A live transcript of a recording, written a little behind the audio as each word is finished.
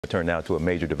Turn now to a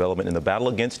major development in the battle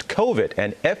against COVID.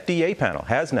 An FDA panel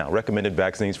has now recommended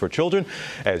vaccines for children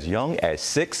as young as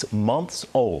 6 months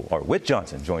old. Our Whit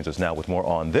Johnson joins us now with more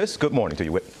on this. Good morning to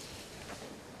you, Whit.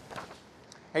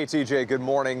 Hey, TJ, good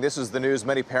morning. This is the news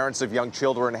many parents of young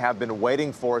children have been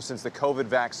waiting for since the COVID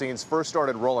vaccines first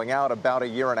started rolling out about a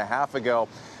year and a half ago.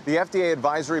 The FDA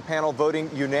advisory panel voting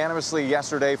unanimously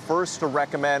yesterday first to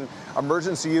recommend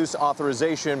emergency use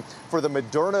authorization for the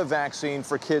Moderna vaccine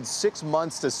for kids 6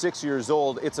 months to 6 years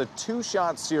old. It's a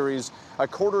 2-shot series, a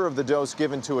quarter of the dose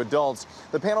given to adults.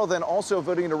 The panel then also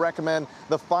voting to recommend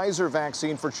the Pfizer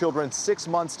vaccine for children 6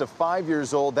 months to 5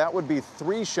 years old. That would be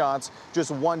 3 shots,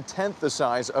 just 1/10 the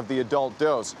size of the adult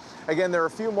dose. Again, there are a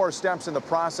few more steps in the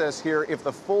process here. If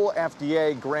the full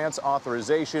FDA grants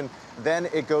authorization, then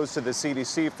it goes to the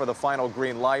CDC for the final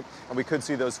green light, and we could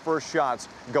see those first shots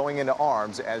going into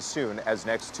arms as soon as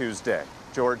next Tuesday.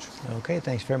 George? Okay,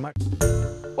 thanks very much.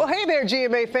 Well, hey there,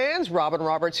 GMA fans. Robin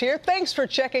Roberts here. Thanks for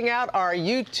checking out our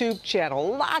YouTube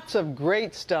channel. Lots of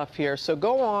great stuff here. So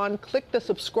go on, click the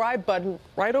subscribe button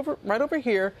right over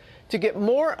here to get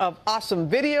more of awesome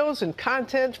videos and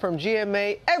content from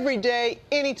GMA every day,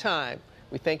 anytime.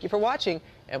 We thank you for watching,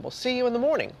 and we'll see you in the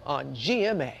morning on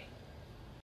GMA.